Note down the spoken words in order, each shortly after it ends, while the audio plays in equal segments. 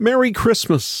Merry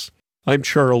Christmas! I'm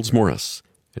Charles Morris,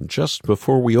 and just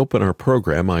before we open our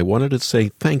program, I wanted to say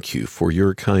thank you for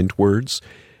your kind words,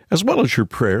 as well as your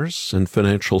prayers and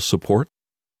financial support.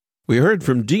 We heard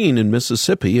from Dean in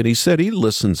Mississippi, and he said he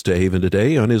listens to Haven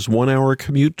Today on his 1-hour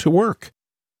commute to work.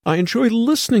 I enjoy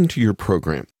listening to your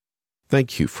program.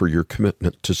 Thank you for your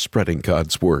commitment to spreading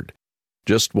God's Word.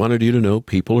 Just wanted you to know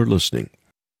people are listening.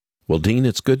 Well, Dean,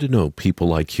 it's good to know people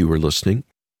like you are listening.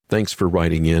 Thanks for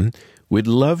writing in. We'd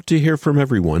love to hear from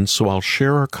everyone, so I'll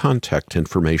share our contact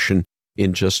information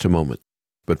in just a moment.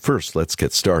 But first, let's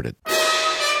get started.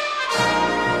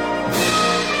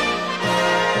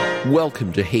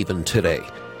 Welcome to Haven Today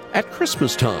at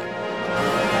Christmas time.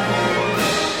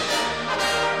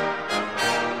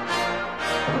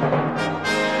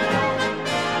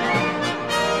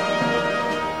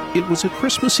 It was a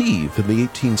Christmas Eve in the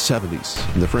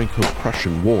 1870s, in the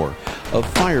Franco-Prussian War. A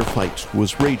firefight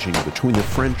was raging between the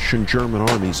French and German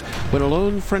armies when a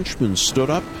lone Frenchman stood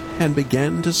up and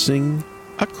began to sing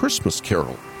a Christmas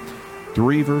carol.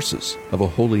 3 verses of A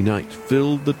Holy Night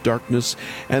filled the darkness,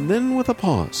 and then with a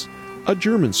pause, a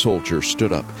German soldier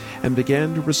stood up and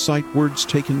began to recite words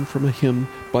taken from a hymn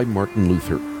by Martin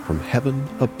Luther, "From heaven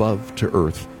above to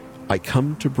earth, I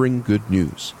come to bring good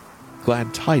news.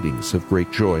 Glad tidings of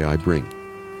great joy I bring."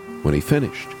 When he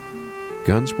finished,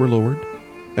 guns were lowered,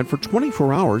 and for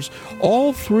 24 hours,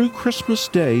 all through Christmas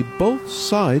Day, both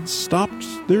sides stopped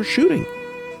their shooting.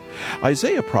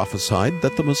 Isaiah prophesied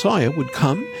that the Messiah would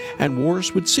come and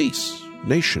wars would cease.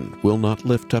 Nation will not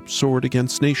lift up sword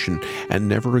against nation, and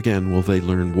never again will they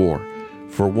learn war.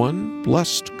 For one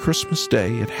blessed Christmas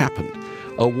Day it happened.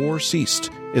 A war ceased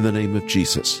in the name of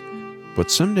Jesus. But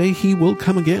someday he will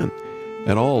come again,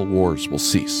 and all wars will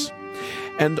cease.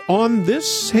 And on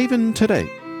this Haven Today,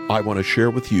 I want to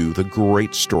share with you the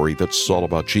great story that's all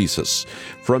about Jesus.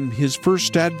 From his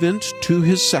first advent to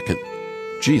his second,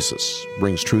 Jesus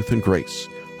brings truth and grace,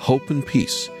 hope and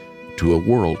peace to a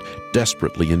world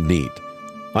desperately in need.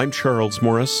 I'm Charles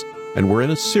Morris, and we're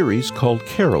in a series called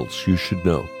Carols You Should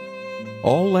Know.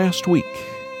 All last week,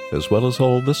 as well as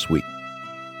all this week,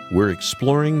 we're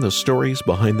exploring the stories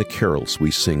behind the carols we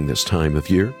sing this time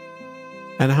of year,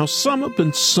 and how some have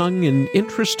been sung in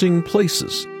interesting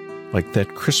places, like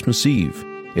that Christmas Eve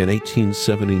in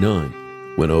 1879,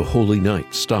 when O Holy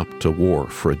Night stopped a war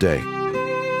for a day.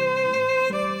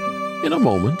 In a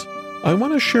moment, I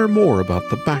want to share more about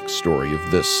the backstory of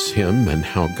this hymn and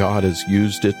how God has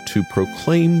used it to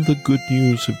proclaim the good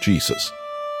news of Jesus.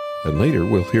 And later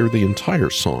we'll hear the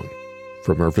entire song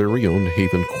from our very own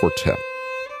Haven Quartet.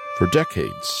 For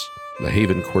decades, the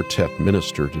Haven Quartet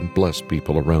ministered and blessed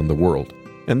people around the world.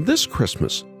 And this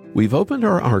Christmas, we've opened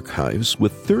our archives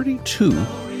with 32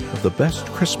 of the best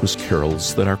Christmas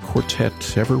carols that our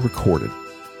quartet ever recorded.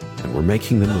 And we're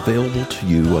making them available to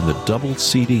you on the double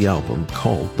CD album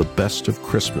called The Best of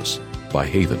Christmas by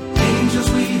Haven. Angels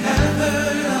we have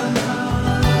heard alive,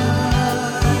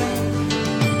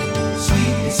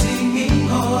 sweetly singing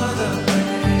o'er the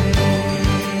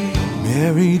way.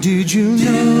 Mary, did you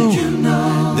know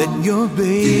that your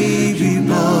baby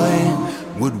boy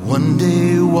would one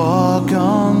day walk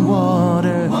on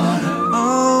water?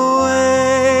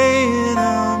 Away in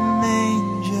a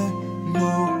manger,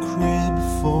 no crib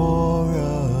for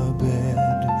a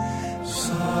bed.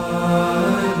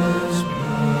 Silence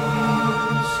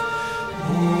breaks,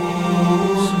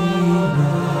 holy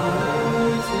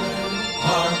night.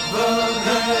 Hark the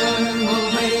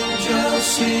herald angels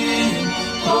sing,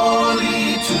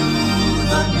 glory to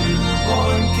the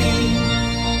newborn King.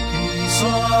 Peace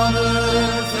on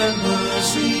earth and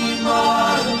mercy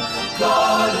mild,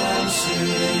 God and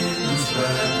sinners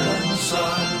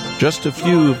reconciled. Just a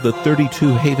few of the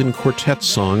 32 Haven Quartet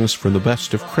songs from The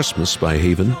Best of Christmas by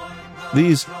Haven.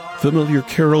 These familiar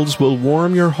carols will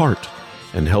warm your heart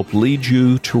and help lead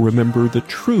you to remember the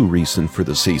true reason for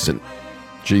the season,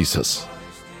 Jesus.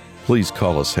 Please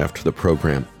call us after the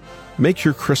program. Make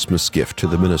your Christmas gift to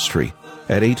the ministry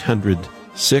at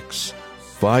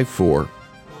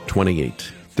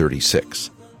 800-654-2836.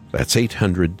 That's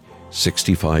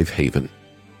 800-65-HAVEN.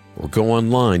 Or go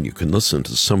online. You can listen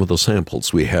to some of the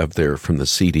samples we have there from the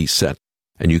CD set,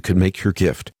 and you can make your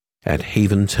gift at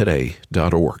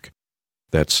haventoday.org.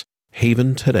 That's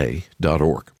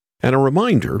haventoday.org. And a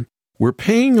reminder, we're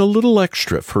paying a little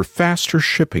extra for faster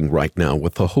shipping right now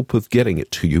with the hope of getting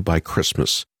it to you by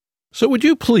Christmas. So would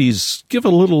you please give a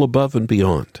little above and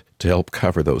beyond to help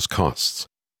cover those costs?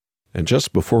 And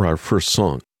just before our first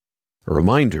song, a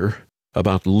reminder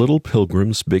about Little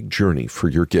Pilgrim's Big Journey for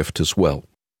your gift as well.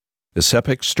 This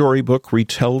epic storybook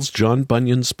retells John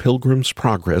Bunyan's Pilgrim's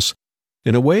Progress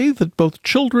in a way that both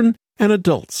children and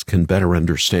adults can better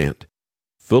understand.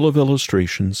 Full of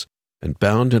illustrations and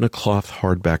bound in a cloth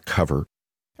hardback cover.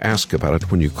 Ask about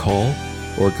it when you call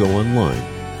or go online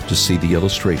to see the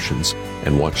illustrations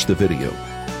and watch the video.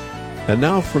 And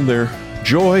now from their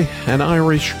Joy, an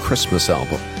Irish Christmas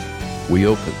album, we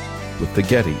open with the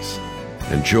Gettys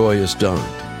and Joy is Dawned,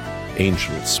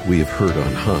 Angels We Have Heard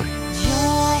on High.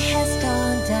 Joy has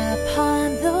dawned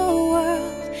upon the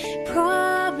world,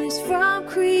 promise from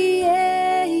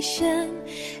creation,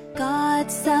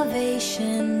 God's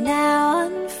salvation now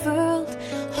unfurled,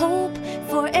 hope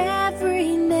for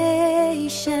every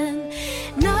nation,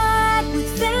 not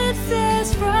with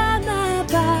fences from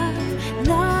above,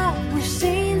 not with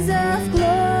chains of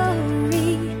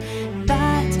glory,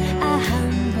 but a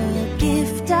humble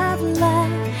gift of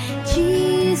love,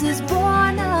 Jesus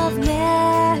born of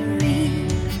Mary.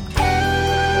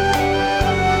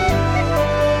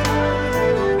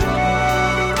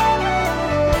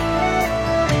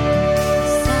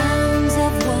 Sounds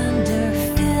of wonder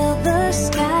fill the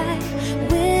sky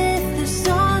with the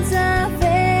songs of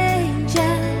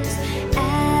angels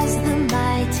as the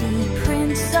mighty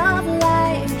Prince of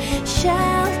Life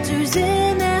shelters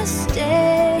in a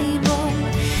stable.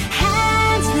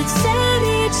 Hands that set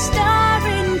each star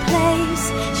in place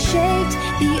shaped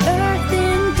the earth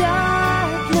in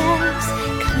darkness.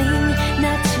 Cling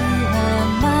not to a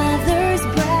mother's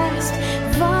breast,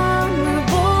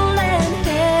 vulnerable and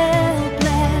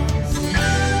helpless.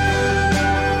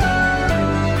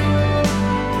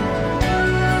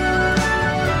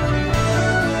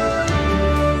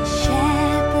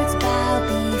 Shepherds bow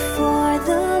before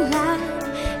the Lamb,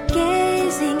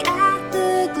 gazing at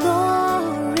the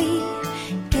glory,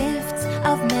 gifts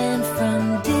of men from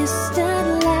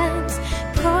distant lands,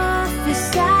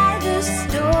 prophesy the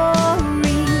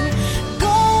story.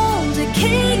 Gold, a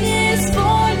king is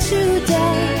born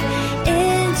today,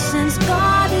 incense,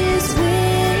 God is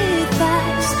with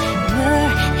us, where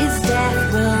his death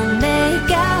will make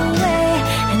our way,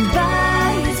 and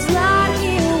by his blood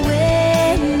he'll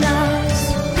win us.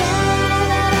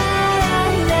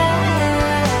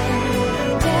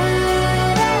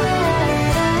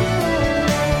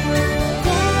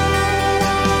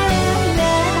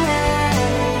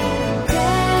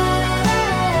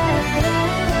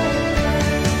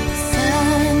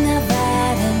 Son of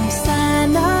Adam,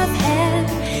 son of Ham,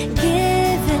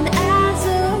 given as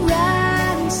a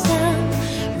ransom,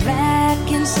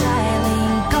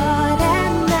 reconciling God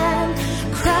and man,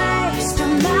 Christ the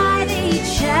mighty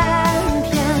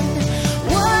champion.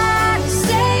 What a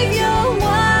Savior,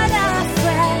 what a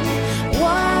friend,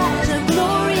 what a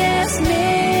glorious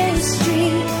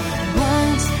mystery.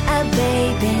 Once a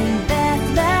babe in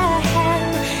Bethlehem,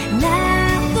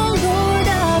 now the Lord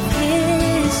of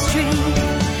history.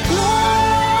 Gloria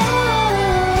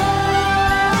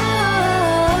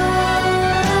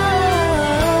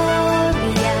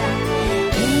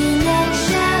in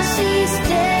excelsis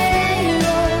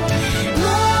Deo.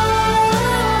 Gloria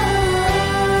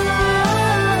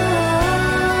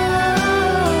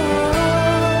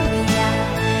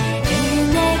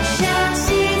in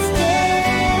excelsis Deo.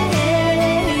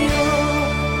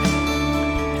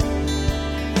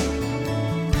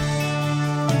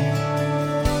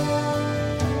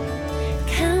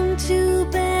 Come to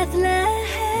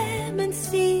Bethlehem and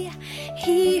see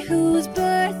he whose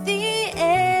birth the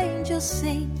angels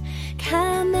sing.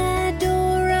 Come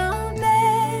adore on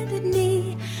bended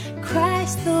knee,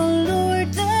 Christ the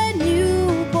Lord, the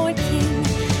newborn King.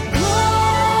 Gloria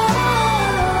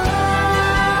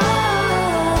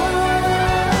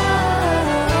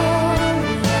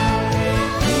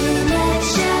in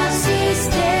excelsis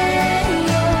Deo.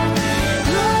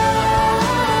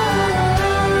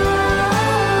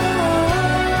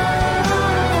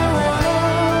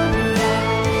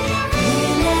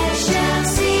 In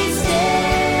excelsis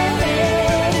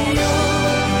Deo.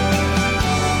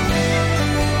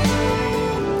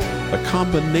 A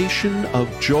combination of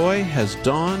Joy Has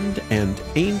Dawned and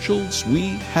Angels We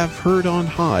Have Heard on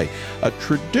High, a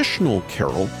traditional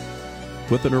carol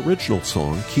with an original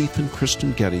song, Keith and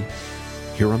Kristen Getty,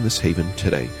 here on This Haven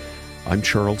today. I'm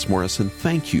Charles Morrison.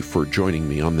 Thank you for joining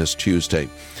me on this Tuesday.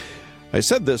 I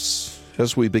said this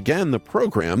as we began the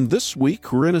program. This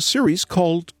week we're in a series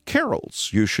called Carols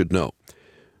You Should Know.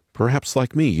 Perhaps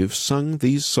like me, you've sung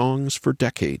these songs for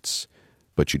decades,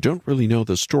 but you don't really know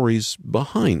the stories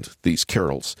behind these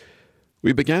carols.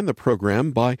 We began the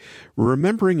program by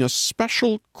remembering a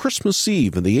special Christmas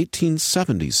Eve in the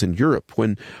 1870s in Europe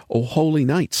when O Holy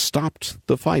Night stopped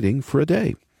the fighting for a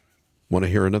day. Want to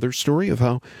hear another story of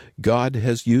how God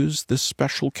has used this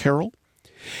special carol?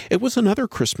 It was another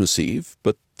Christmas Eve,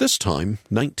 but this time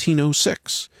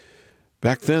 1906.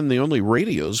 Back then, the only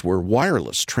radios were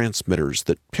wireless transmitters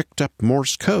that picked up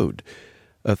Morse code.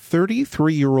 A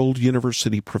 33-year-old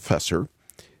university professor,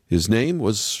 his name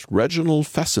was Reginald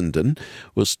Fessenden,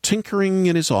 was tinkering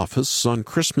in his office on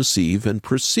Christmas Eve and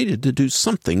proceeded to do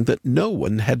something that no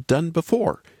one had done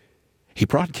before. He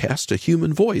broadcast a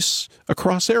human voice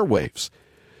across airwaves.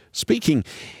 Speaking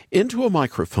into a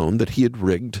microphone that he had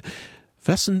rigged,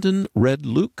 Fessenden read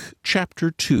Luke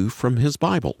chapter 2 from his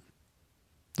Bible.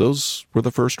 Those were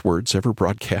the first words ever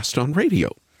broadcast on radio.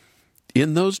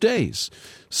 In those days,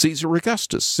 Caesar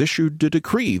Augustus issued a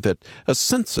decree that a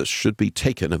census should be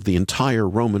taken of the entire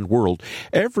Roman world.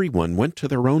 Everyone went to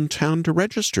their own town to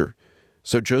register.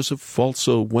 So Joseph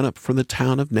also went up from the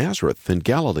town of Nazareth in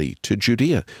Galilee to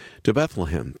Judea, to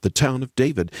Bethlehem, the town of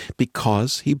David,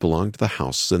 because he belonged to the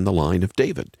house in the line of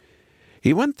David.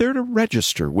 He went there to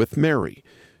register with Mary,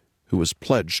 who was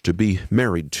pledged to be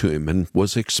married to him and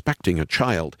was expecting a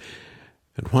child.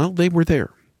 And while they were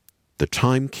there, the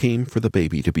time came for the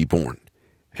baby to be born,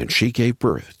 and she gave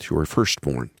birth to her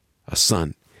firstborn, a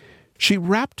son. She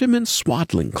wrapped him in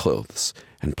swaddling clothes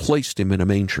and placed him in a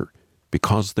manger,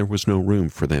 because there was no room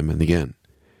for them in the inn.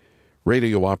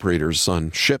 Radio operators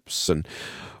on ships and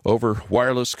over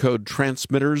wireless code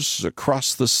transmitters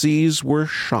across the seas were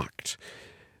shocked.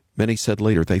 Many said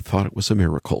later they thought it was a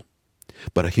miracle.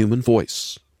 But a human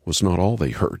voice was not all they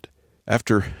heard.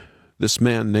 After this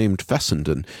man named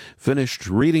Fessenden finished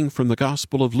reading from the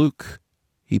Gospel of Luke,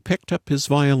 he picked up his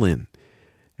violin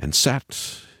and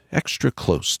sat extra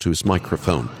close to his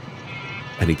microphone,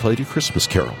 and he played a Christmas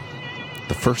carol,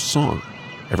 the first song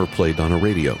ever played on a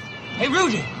radio. Hey,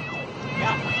 Rudy!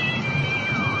 Yeah?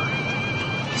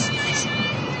 Listen.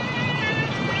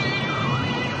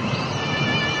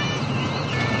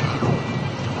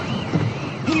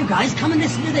 Hey, you guys, come and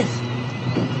listen to this.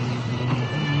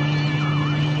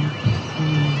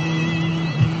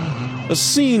 A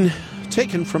scene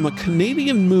taken from a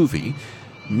Canadian movie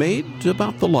made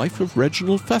about the life of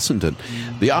Reginald Fessenden.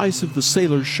 The eyes of the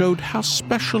sailors showed how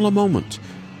special a moment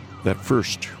that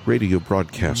first radio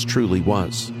broadcast truly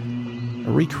was.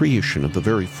 A recreation of the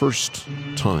very first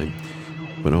time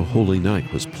when O Holy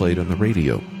Night was played on the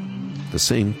radio. The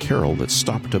same carol that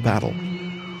stopped a battle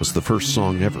was the first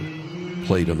song ever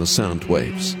played on the sound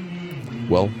waves.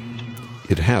 Well,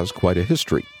 it has quite a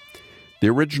history. The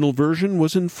original version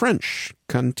was in French,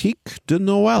 Cantique de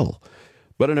Noël,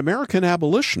 but an American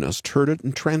abolitionist heard it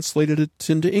and translated it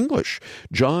into English.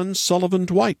 John Sullivan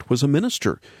Dwight was a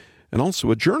minister and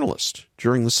also a journalist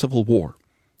during the Civil War,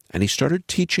 and he started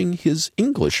teaching his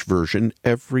English version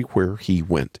everywhere he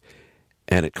went,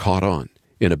 and it caught on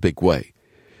in a big way.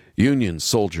 Union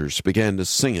soldiers began to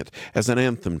sing it as an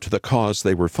anthem to the cause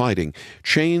they were fighting.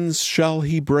 Chains shall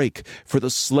he break, for the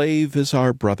slave is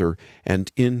our brother,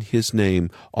 and in his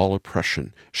name all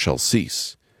oppression shall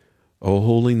cease. O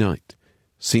Holy Night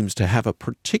seems to have a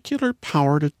particular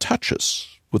power to touch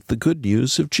us with the good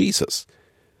news of Jesus.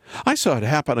 I saw it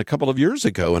happen a couple of years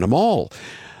ago in a mall.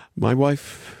 My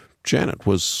wife, Janet,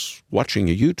 was watching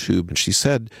a YouTube, and she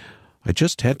said, I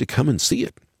just had to come and see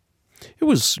it. It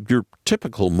was your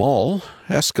typical mall,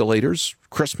 escalators,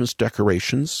 Christmas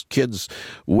decorations, kids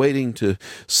waiting to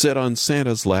sit on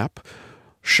Santa's lap,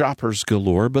 shoppers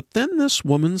galore, but then this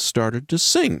woman started to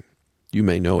sing. You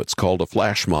may know it's called a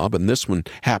flash mob, and this one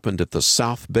happened at the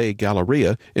South Bay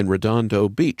Galleria in Redondo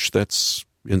Beach. That's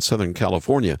in Southern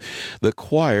California. The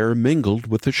choir mingled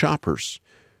with the shoppers.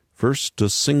 First, a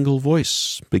single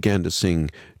voice began to sing,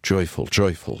 Joyful,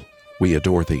 joyful, we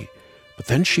adore thee. But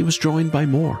then she was joined by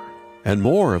more and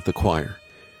more of the choir.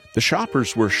 The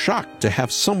shoppers were shocked to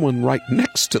have someone right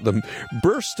next to them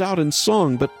burst out in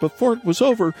song, but before it was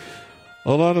over,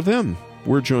 a lot of them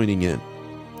were joining in.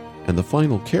 And the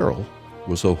final carol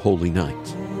was O Holy Night.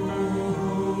 O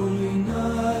holy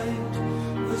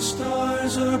night, the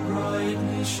stars are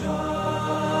brightly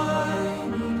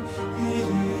shining. It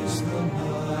is the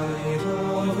night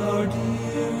of our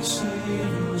dear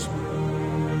Savior's birth.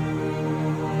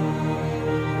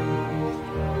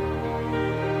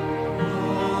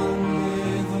 Long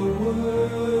lay the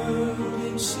world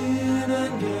in sin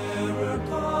and error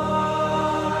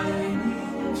pining,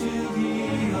 till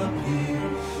He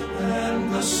appeared,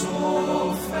 and the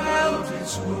soul felt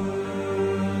its worth.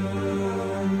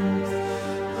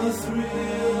 A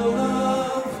thrill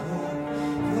of hope,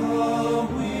 the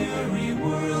weary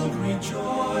world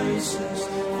rejoices,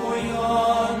 for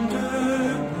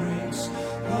yonder breaks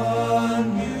a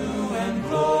new and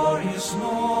glorious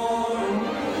morn.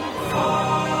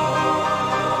 Fall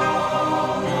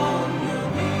on your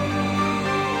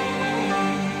knees,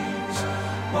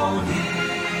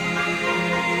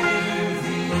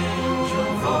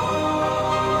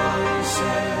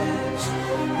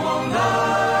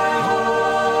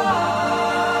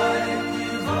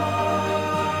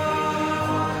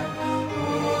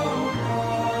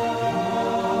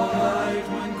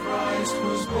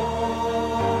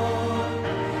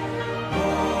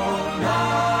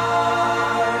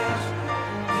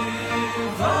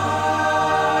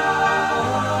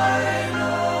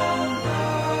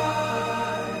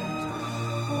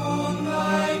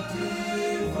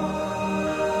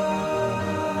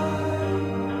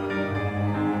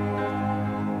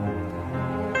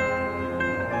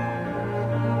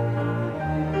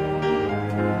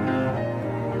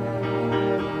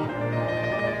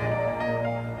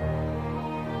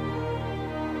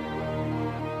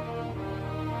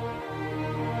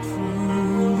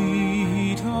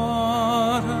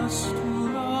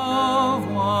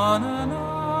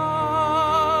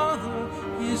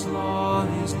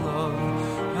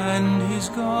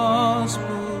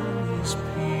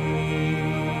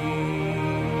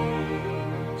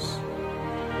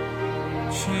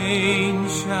 chain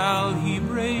shall he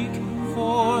break,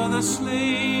 for the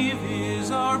slave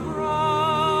is our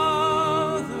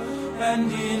brother,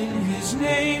 and in his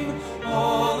name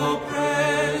all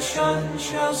oppression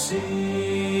shall cease.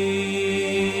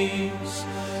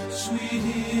 Sweet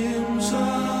hymns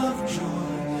of joy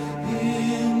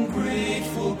in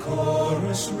grateful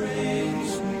chorus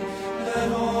raise we,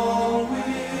 let all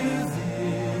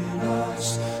within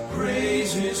us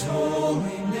praise his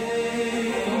holy name.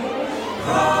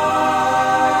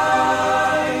 Christ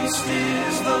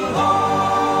is the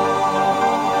Lord.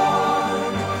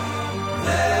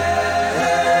 Let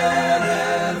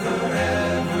ever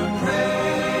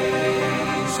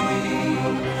praise we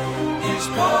his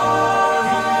power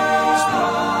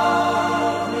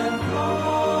and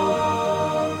glory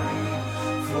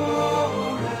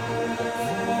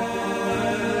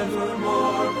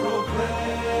forevermore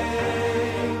proclaim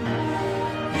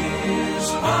his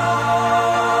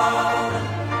power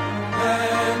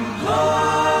and glory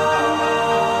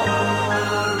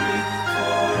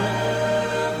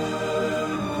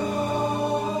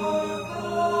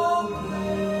forevermore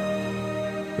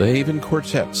proclaim. The Haven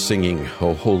Quartet singing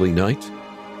O Holy Night,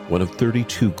 one of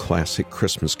 32 classic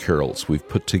Christmas carols we've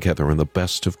put together on the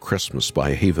Best of Christmas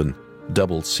by Haven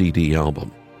double CD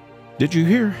album. Did you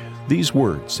hear these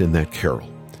words in that carol?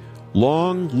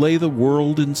 Long lay the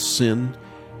world in sin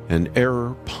and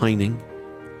error pining,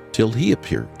 till he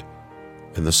appeared,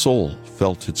 and the soul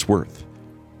felt its worth.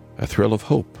 A thrill of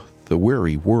hope, the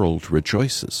weary world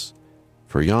rejoices,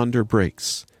 for yonder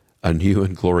breaks a new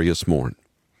and glorious morn.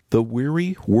 The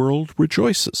weary world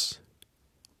rejoices.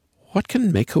 What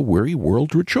can make a weary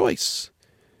world rejoice?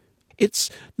 It's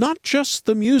not just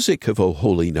the music of O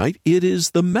Holy Night, it is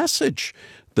the message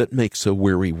that makes a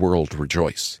weary world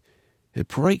rejoice. It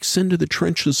breaks into the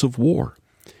trenches of war.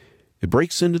 It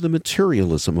breaks into the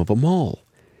materialism of a mall.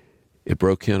 It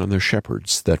broke in on their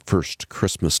shepherds that first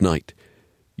Christmas night.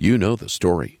 You know the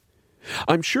story.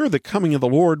 I'm sure the coming of the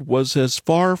Lord was as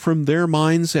far from their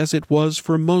minds as it was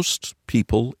for most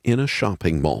people in a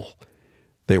shopping mall.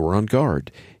 They were on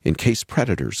guard in case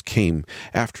predators came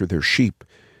after their sheep.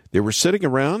 They were sitting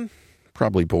around,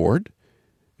 probably bored.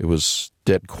 It was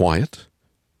dead quiet,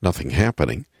 nothing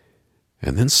happening.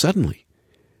 And then suddenly,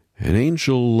 an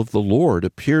angel of the Lord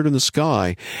appeared in the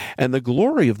sky, and the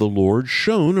glory of the Lord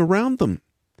shone around them.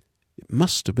 It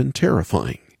must have been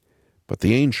terrifying, but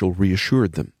the angel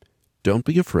reassured them. Don't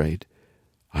be afraid.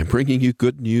 I'm bringing you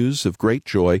good news of great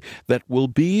joy that will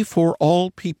be for all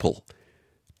people.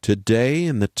 Today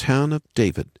in the town of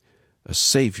David, a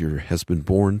Savior has been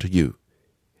born to you.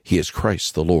 He is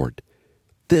Christ the Lord.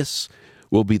 This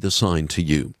will be the sign to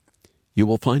you. You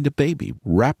will find a baby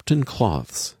wrapped in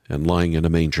cloths and lying in a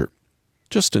manger.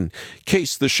 Just in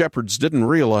case the shepherds didn't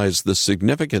realize the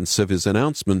significance of his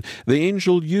announcement, the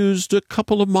angel used a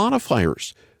couple of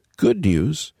modifiers. Good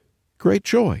news, great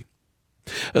joy.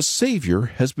 A Savior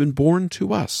has been born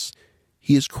to us.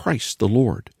 He is Christ the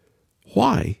Lord.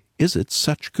 Why is it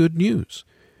such good news?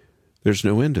 There's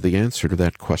no end to the answer to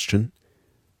that question.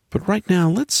 But right now,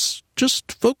 let's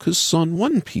just focus on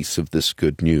one piece of this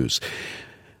good news.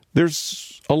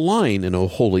 There's a line in O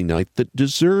Holy Night that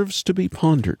deserves to be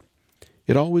pondered.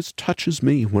 It always touches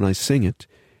me when I sing it.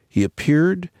 He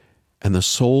appeared, and the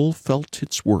soul felt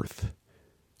its worth.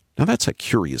 Now that's a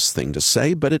curious thing to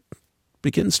say, but it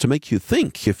begins to make you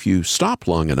think, if you stop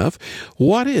long enough,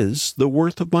 what is the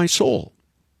worth of my soul?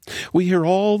 We hear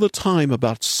all the time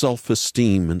about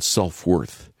self-esteem and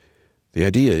self-worth. The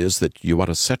idea is that you ought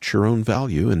to set your own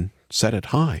value and set it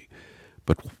high.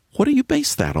 But what do you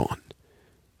base that on?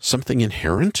 Something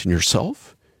inherent in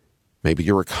yourself? Maybe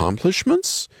your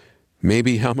accomplishments?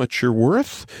 Maybe how much you're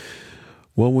worth?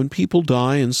 Well, when people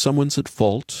die and someone's at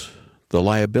fault, the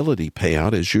liability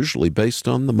payout is usually based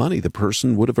on the money the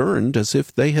person would have earned as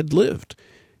if they had lived.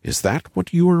 Is that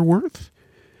what you are worth?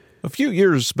 A few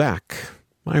years back,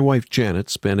 my wife Janet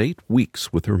spent 8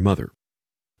 weeks with her mother,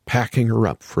 packing her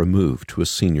up for a move to a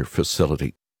senior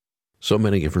facility. So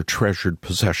many of her treasured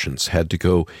possessions had to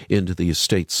go into the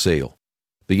estate sale.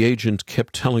 The agent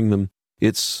kept telling them,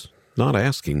 it's not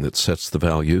asking that sets the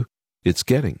value, it's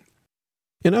getting.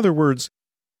 In other words,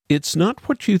 it's not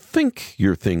what you think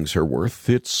your things are worth,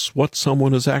 it's what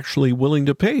someone is actually willing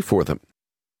to pay for them.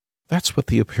 That's what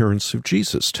the appearance of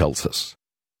Jesus tells us.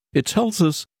 It tells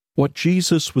us what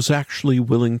Jesus was actually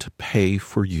willing to pay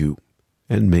for you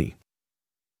and me.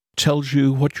 It tells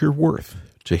you what you're worth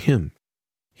to him.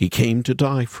 He came to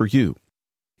die for you.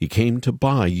 He came to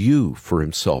buy you for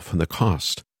himself, and the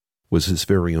cost was his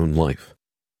very own life.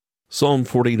 Psalm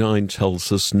 49 tells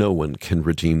us no one can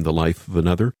redeem the life of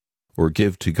another or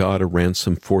give to God a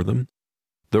ransom for them.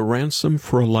 The ransom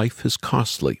for a life is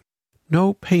costly.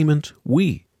 No payment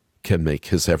we can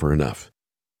make is ever enough.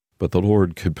 But the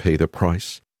Lord could pay the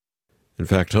price. In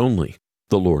fact, only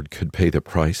the Lord could pay the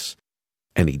price.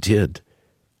 And He did.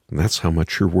 And that's how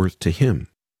much you're worth to Him.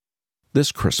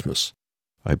 This Christmas,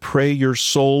 I pray your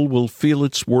soul will feel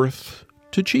its worth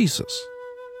to Jesus,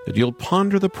 that you'll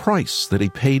ponder the price that He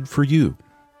paid for you.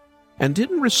 And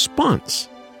in response,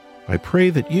 I pray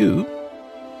that you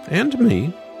and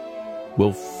me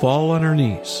will fall on our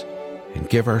knees and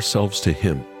give ourselves to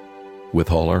Him with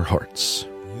all our hearts.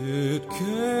 It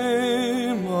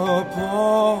came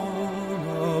upon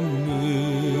a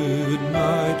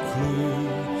midnight clear,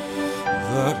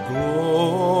 that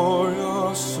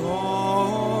glorious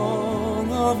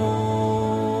song of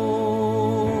old,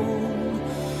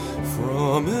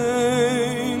 from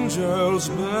angels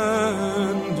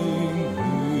bending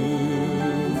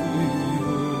with the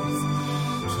earth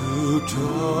to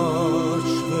touch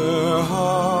their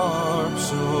harps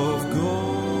of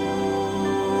gold.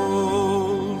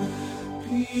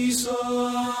 Peace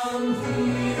on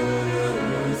the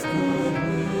earth,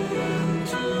 goodwill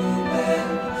to men,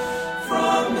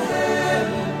 from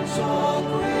heaven's all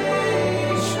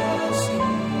gracious King.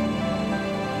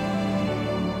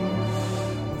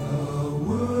 The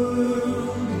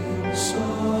world in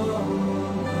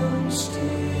solemn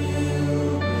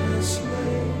stillness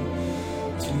lay,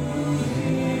 to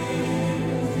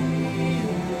hear the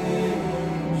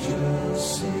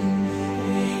angels sing,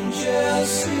 angels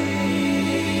sing.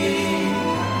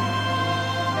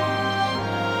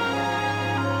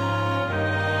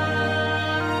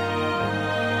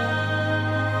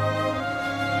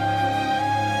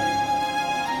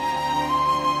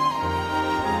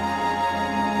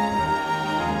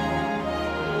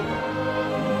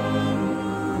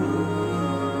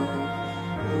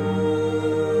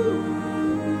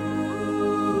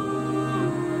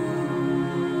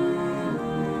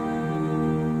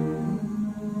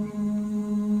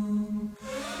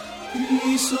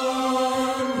 Peace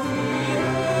on the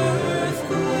earth,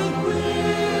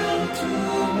 goodwill to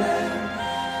men,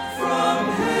 from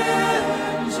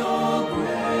heaven's all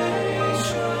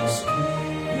gracious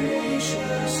King,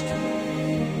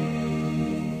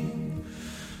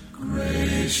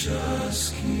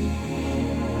 gracious King.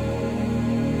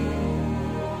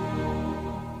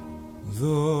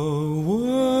 The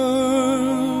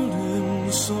world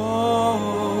in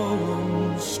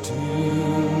solemn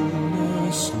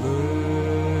stillness lay,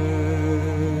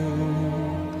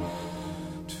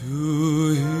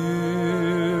 to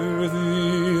hear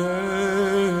the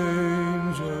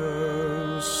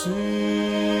angels sing.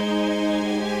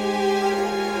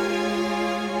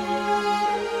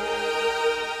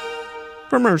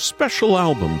 From our special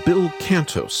album, Bill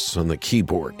Cantos on the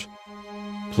keyboard,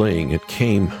 playing It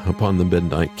Came Upon the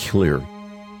Midnight Clear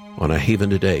on a Haven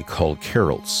Today called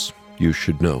Carols You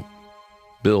Should Know.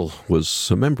 Bill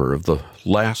was a member of the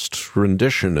last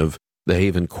rendition of the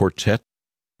Haven Quartet,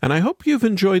 and I hope you've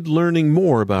enjoyed learning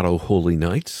more about O Holy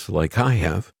Night like I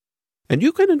have. And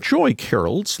you can enjoy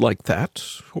carols like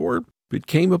that, or It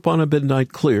Came Upon a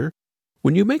Midnight Clear,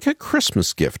 when you make a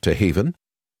Christmas gift to Haven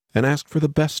and ask for the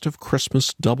Best of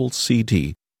Christmas double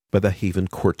CD by the Haven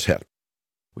Quartet.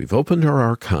 We've opened our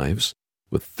archives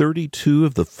with 32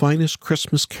 of the finest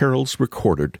Christmas carols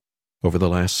recorded over the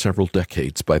last several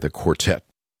decades by the quartet.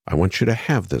 I want you to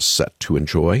have this set to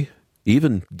enjoy,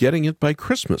 even getting it by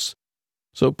Christmas.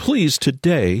 So please,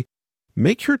 today,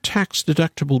 make your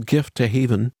tax-deductible gift to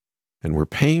Haven, and we're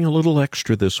paying a little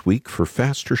extra this week for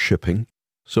faster shipping,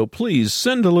 so please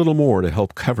send a little more to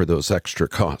help cover those extra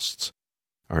costs.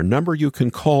 Our number you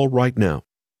can call right now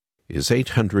is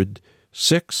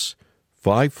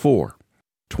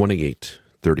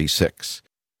 800-654-2836.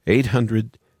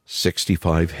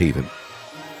 800-65-HAVEN.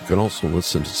 You can also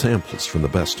listen to samples from the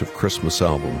Best of Christmas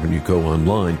album when you go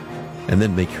online and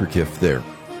then make your gift there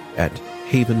at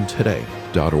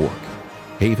haventoday.org.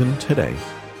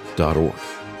 haventoday.org.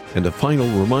 And a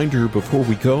final reminder before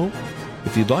we go,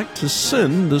 if you'd like to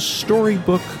send the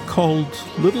storybook called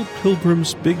Little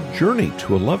Pilgrim's Big Journey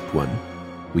to a loved one,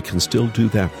 we can still do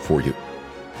that for you.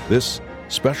 This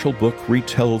special book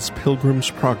retells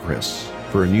Pilgrim's progress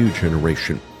for a new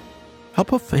generation.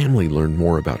 Help a family learn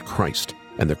more about Christ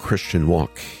and the Christian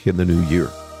walk in the new year.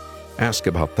 Ask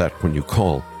about that when you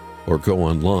call or go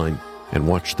online and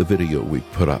watch the video we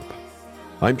put up.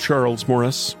 I'm Charles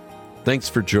Morris. Thanks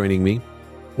for joining me.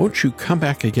 Won't you come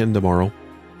back again tomorrow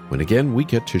when again we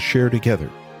get to share together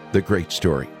the great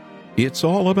story? It's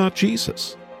all about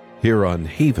Jesus here on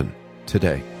Haven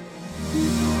Today.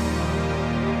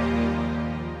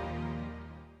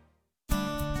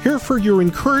 Here for your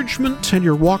encouragement and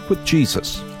your walk with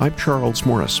Jesus. I'm Charles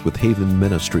Morris with Haven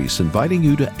Ministries, inviting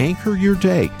you to anchor your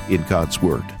day in God's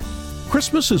Word.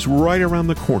 Christmas is right around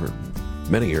the corner.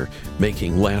 Many are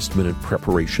making last-minute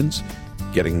preparations,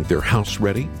 getting their house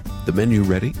ready, the menu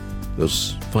ready,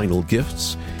 those final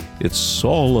gifts. It's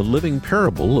all a living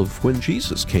parable of when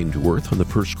Jesus came to earth on the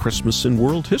first Christmas in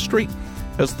world history.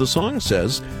 As the song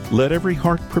says, let every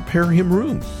heart prepare him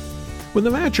room. When the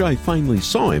Magi finally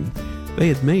saw him, they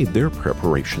had made their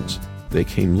preparations. They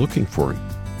came looking for him.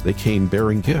 They came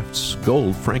bearing gifts,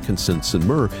 gold, frankincense, and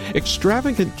myrrh,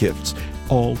 extravagant gifts,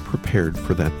 all prepared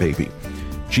for that baby.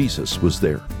 Jesus was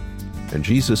there, and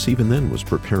Jesus even then was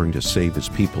preparing to save his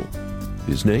people.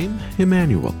 His name,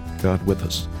 Emmanuel, God with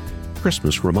us.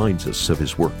 Christmas reminds us of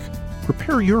his work.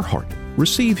 Prepare your heart.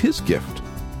 Receive his gift.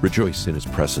 Rejoice in his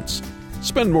presence.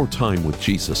 Spend more time with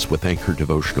Jesus with Anchor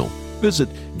Devotional. Visit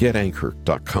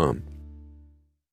getanchor.com.